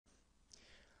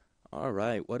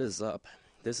Alright, what is up?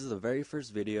 This is the very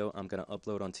first video I'm gonna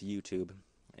upload onto YouTube,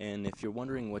 and if you're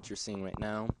wondering what you're seeing right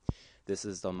now, this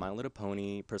is the My Little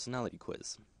Pony personality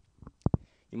quiz.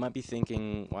 You might be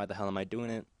thinking, why the hell am I doing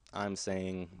it? I'm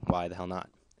saying, why the hell not?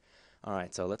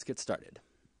 Alright, so let's get started.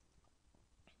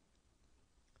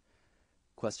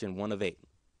 Question 1 of 8.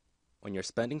 When you're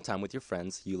spending time with your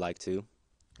friends, you like to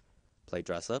play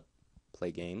dress up,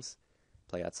 play games,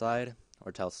 play outside,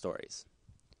 or tell stories?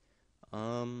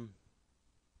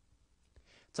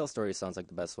 Tell stories sounds like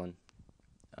the best one.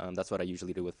 That's what I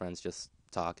usually do with friends, just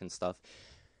talk and stuff.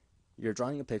 You're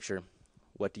drawing a picture.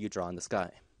 What do you draw in the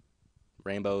sky?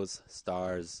 Rainbows,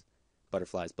 stars,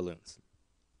 butterflies, balloons.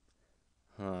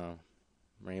 Huh.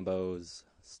 Rainbows,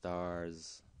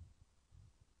 stars.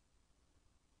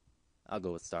 I'll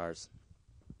go with stars.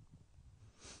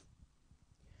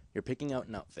 You're picking out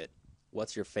an outfit.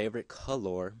 What's your favorite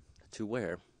color to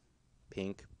wear?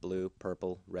 Pink, blue,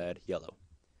 purple, red, yellow.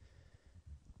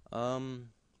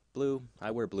 Blue.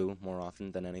 I wear blue more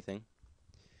often than anything.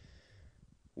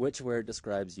 Which word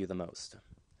describes you the most?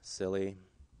 Silly,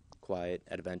 quiet,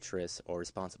 adventurous, or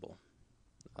responsible?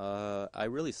 I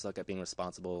really suck at being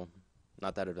responsible.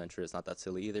 Not that adventurous, not that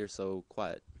silly either, so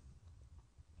quiet.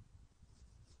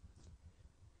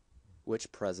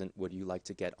 Which present would you like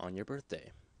to get on your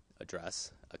birthday? A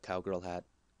dress, a cowgirl hat,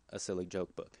 a silly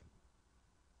joke book?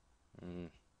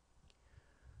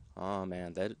 Oh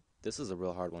man, this is a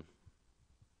real hard one.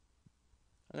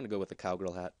 I'm gonna go with the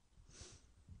cowgirl hat.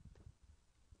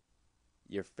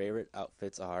 Your favorite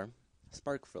outfits are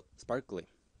sparkly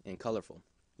and colorful.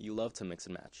 You love to mix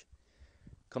and match.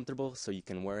 Comfortable so you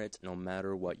can wear it no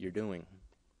matter what you're doing.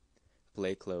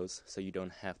 Play clothes so you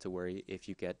don't have to worry if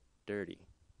you get dirty.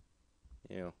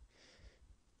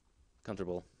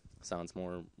 Comfortable sounds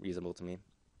more reasonable to me.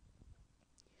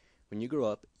 When you grow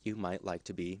up, you might like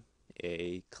to be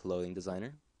a clothing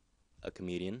designer, a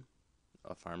comedian,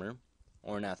 a farmer,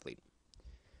 or an athlete.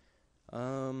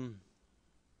 I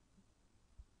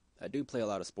do play a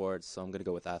lot of sports, so I'm going to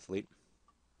go with athlete.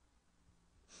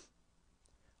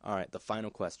 Alright, the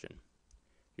final question.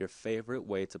 Your favorite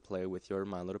way to play with your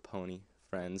My Little Pony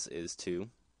friends is to...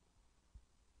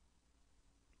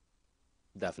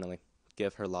 Definitely.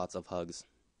 Give her lots of hugs.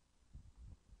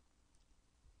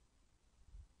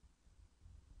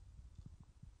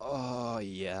 Oh,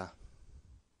 yeah.